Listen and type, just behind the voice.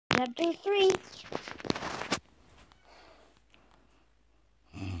chapter 3.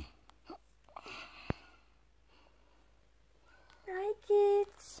 Hi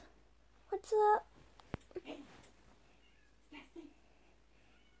kids, what's up?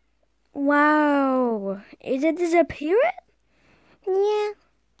 Wow, is it disappearing? Yeah.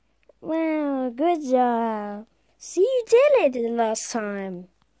 Wow, good job. See, you did it last time.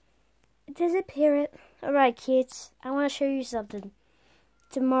 It disappeared. Alright kids, I want to show you something.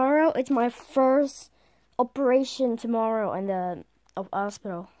 Tomorrow, it's my first operation tomorrow in the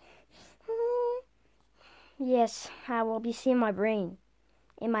hospital. Yes, I will be seeing my brain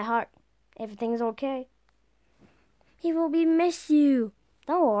in my heart. Everything's okay. He will be miss you.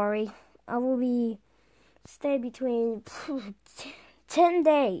 Don't worry. I will be stay between 10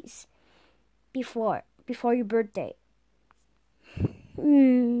 days before your birthday.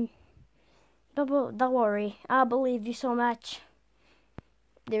 Don't worry. I believe you so much.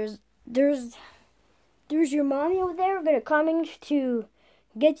 There's your mommy over there gonna coming to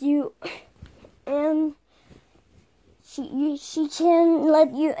get you, and she can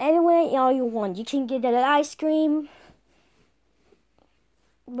let you anyway all you want. You can get that ice cream.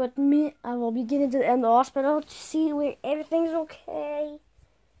 But me, I will be getting to the hospital to see where everything's okay.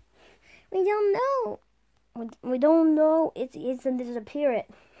 We don't know. We don't know. It's disappearing.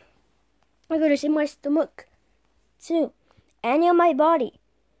 I'm gonna see my stomach too, and on my body,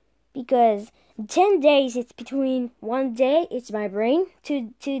 because 10 days it's between 1 day it's my brain,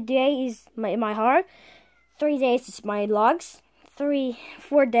 2 days is my heart, 3 days is my lungs,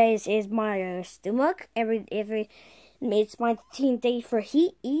 4 days is my stomach. Every it's my 10th day for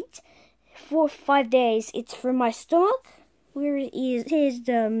eat. 5 days it's for my stomach, where is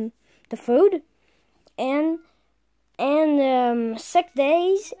the food, and 6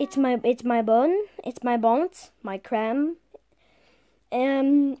 days it's my bones, my cram,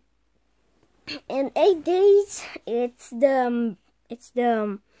 and 8 days it's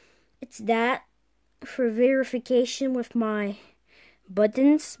that for verification with my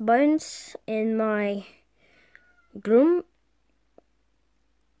buttons in my groom.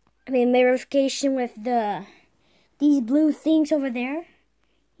 Verification with these blue things over there.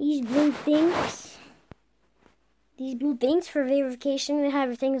 These blue things for verification that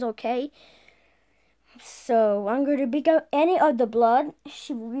everything's okay. So I'm going to pick out any of the blood.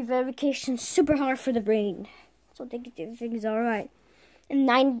 She will be verification super hard for the brain. So I think everything's alright. In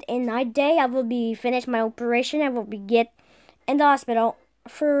 9 day I will be finished my operation. I will be get in the hospital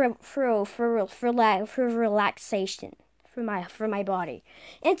for relaxation for my body.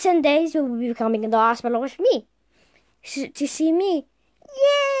 In 10 days you will be coming in the hospital with me to see me.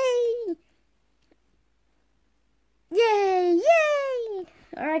 Yay! Yay! Yay!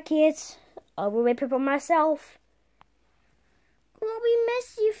 Alright kids, I will wait for myself. Will we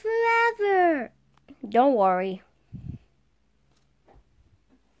miss you forever? Don't worry.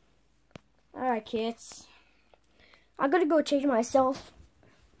 Alright kids, I'm gonna go change myself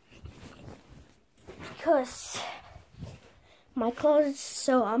because my clothes,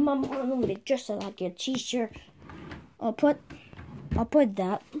 so I'm gonna be dressed like a t-shirt. I'll put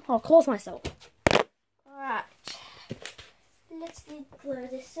that. I'll close myself. Alright. Let's clear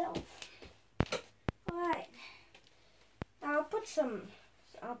this off. Alright. I'll put some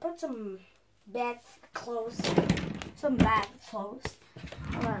bad clothes. Alright,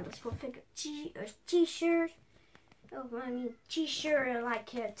 let's go pick a t-shirt. Oh, I mean t-shirt like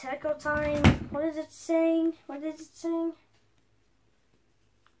taco time. What is it saying?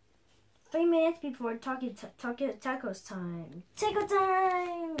 3 minutes before tacos time. Taco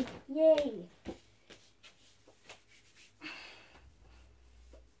time! Yay!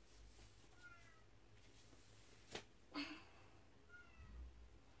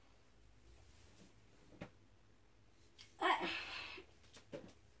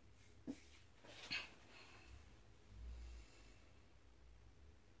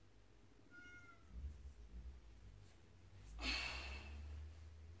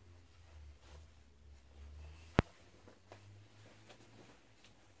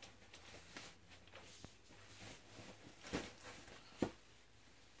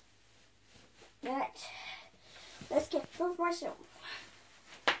 Let's get proof myself.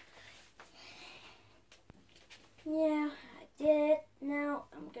 Yeah, I did it. Now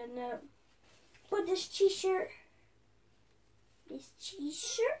I'm gonna put this t-shirt,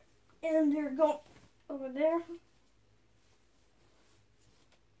 and they're going over there.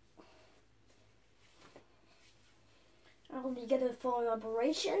 I will be getting a full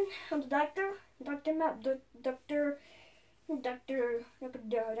operation on the doctor, Dr.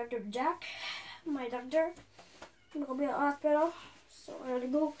 Jack, my doctor. I'm gonna be in the hospital So I'm gonna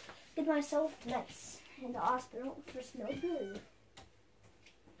go get myself nice in the hospital for smell good.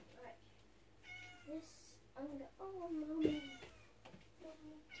 Alright. This, I'm gonna, oh, mommy.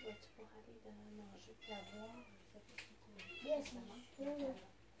 Yes,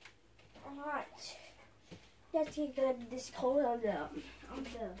 alright. Let's get this coat on the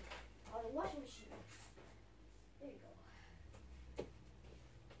washing machine. There you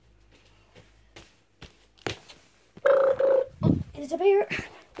go. Oh, it's up here.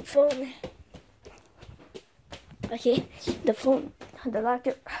 Phone. Okay, the phone. The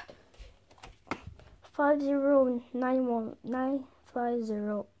doctor.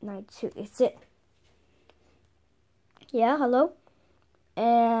 509195092. It's it. Yeah, hello.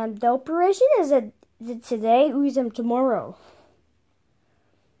 And the operation is it today or is it tomorrow?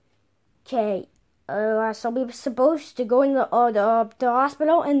 Okay. So we're supposed to go in the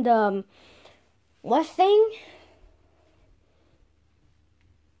hospital and what thing?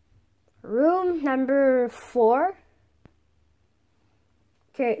 Room number 4.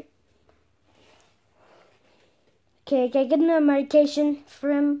 Okay. Okay, can I get the medication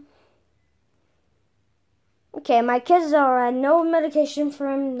for him? Okay, my kids are no medication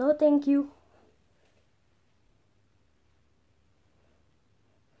for him. No, thank you.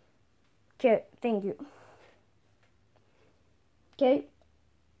 Okay, thank you. Okay,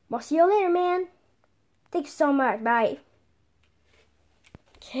 I'll see you later, man. Thanks so much. Bye.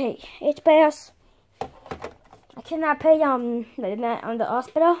 Okay, it's passed. I cannot pay on the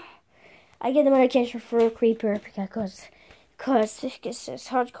hospital. I get the medication for a creeper because it's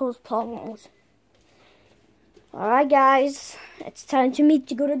hard to cause problems. Alright guys, it's time to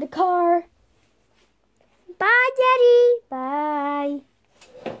go to the car. Bye Daddy. Bye.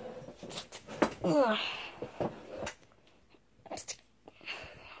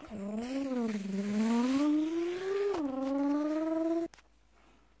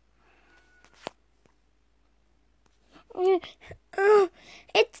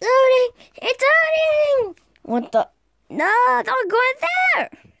 It's hurting! It's hurting! What the? No, don't go in there!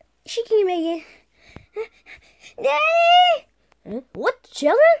 She can make it. Daddy! What,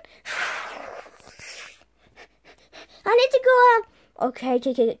 children? I need to go out. Okay,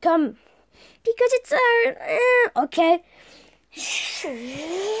 come. Because it's okay.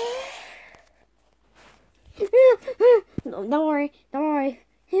 No, don't worry.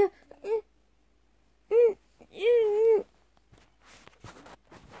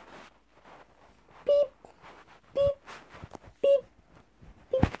 Beep, beep, beep,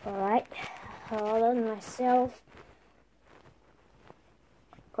 beep. Alright, hold on myself.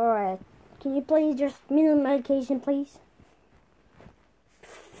 Alright, can you please just minimum medication, please?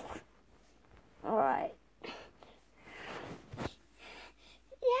 Alright.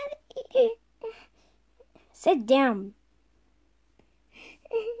 Sit down.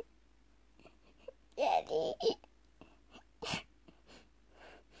 Daddy.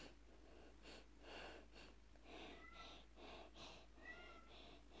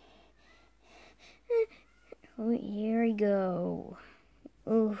 Oh, here we go.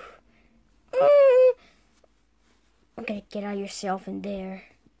 Oof. Okay, get out yourself in there.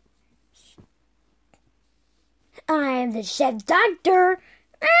 I am the chef doctor.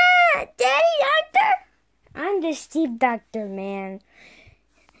 Daddy doctor. I'm the Steve doctor, man.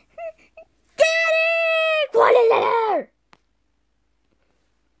 Daddy! What?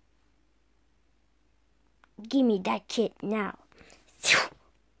 Give me that kit now.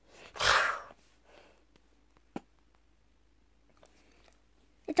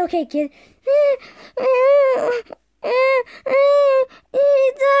 It's okay, kid.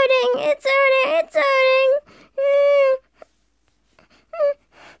 It's hurting.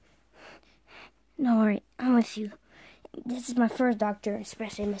 Don't worry, I'm with you. This is my first doctor,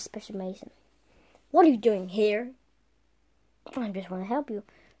 especially my special medicine. What are you doing here? I just want to help you.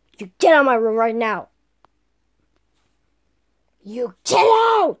 You get out of my room right now. You get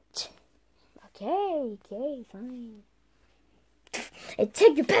out! Okay, fine. And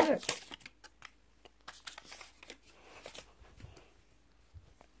take your pepper.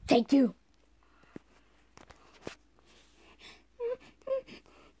 Thank you.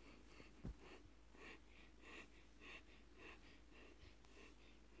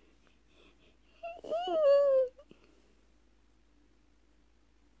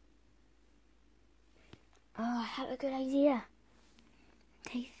 Oh, I have a good idea.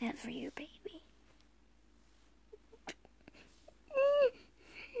 Take that for your baby.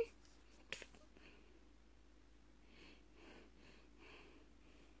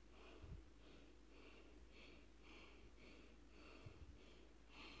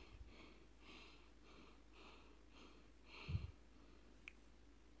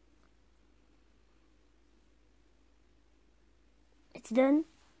 It's done.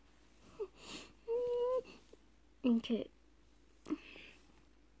 Okay.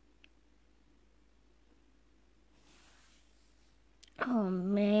 Oh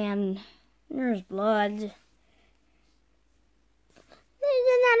man, there's blood. There's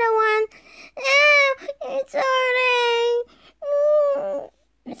another one. Oh, it's hurting.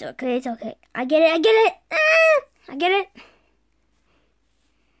 It's okay, it's okay. I get it, I get it. I get it.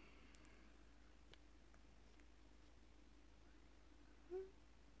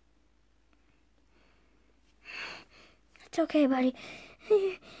 It's okay, buddy.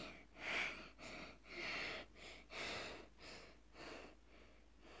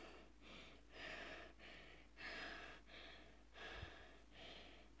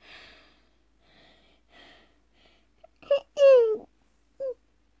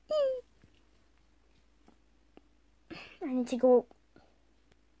 I need to go.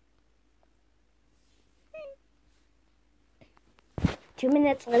 Two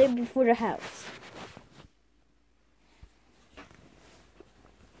minutes later before the house.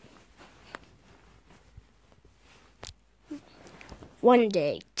 One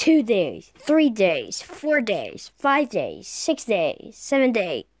day, 2 days, 3 days, 4 days, 5 days, 6 days, 7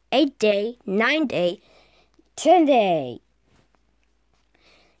 days, 8 days, 9 days, 10 days.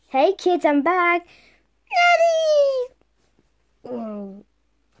 Hey kids, I'm back. Daddy!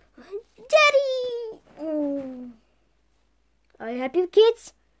 Daddy! Are you happy,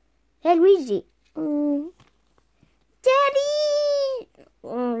 kids? Hey, Luigi. Daddy!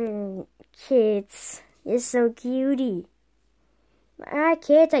 Kids, you're so cutie. Alright,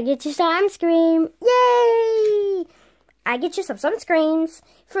 kids, I get you some ice cream. Yay! I get you some screams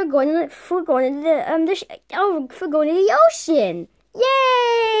for going to the ocean.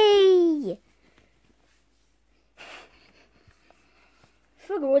 Yay!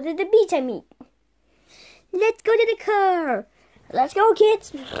 For going to the beach, I mean. Let's go to the car. Let's go,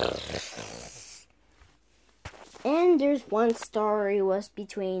 kids. And there's one story was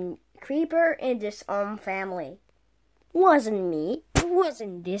between Creeper and this family. Wasn't me. It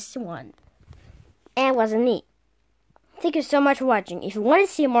wasn't this one. And it wasn't me. Thank you so much for watching. If you want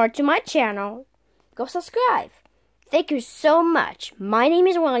to see more to my channel, go subscribe. Thank you so much. My name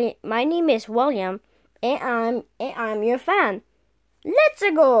is William, and I'm your fan. Let's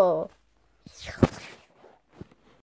go.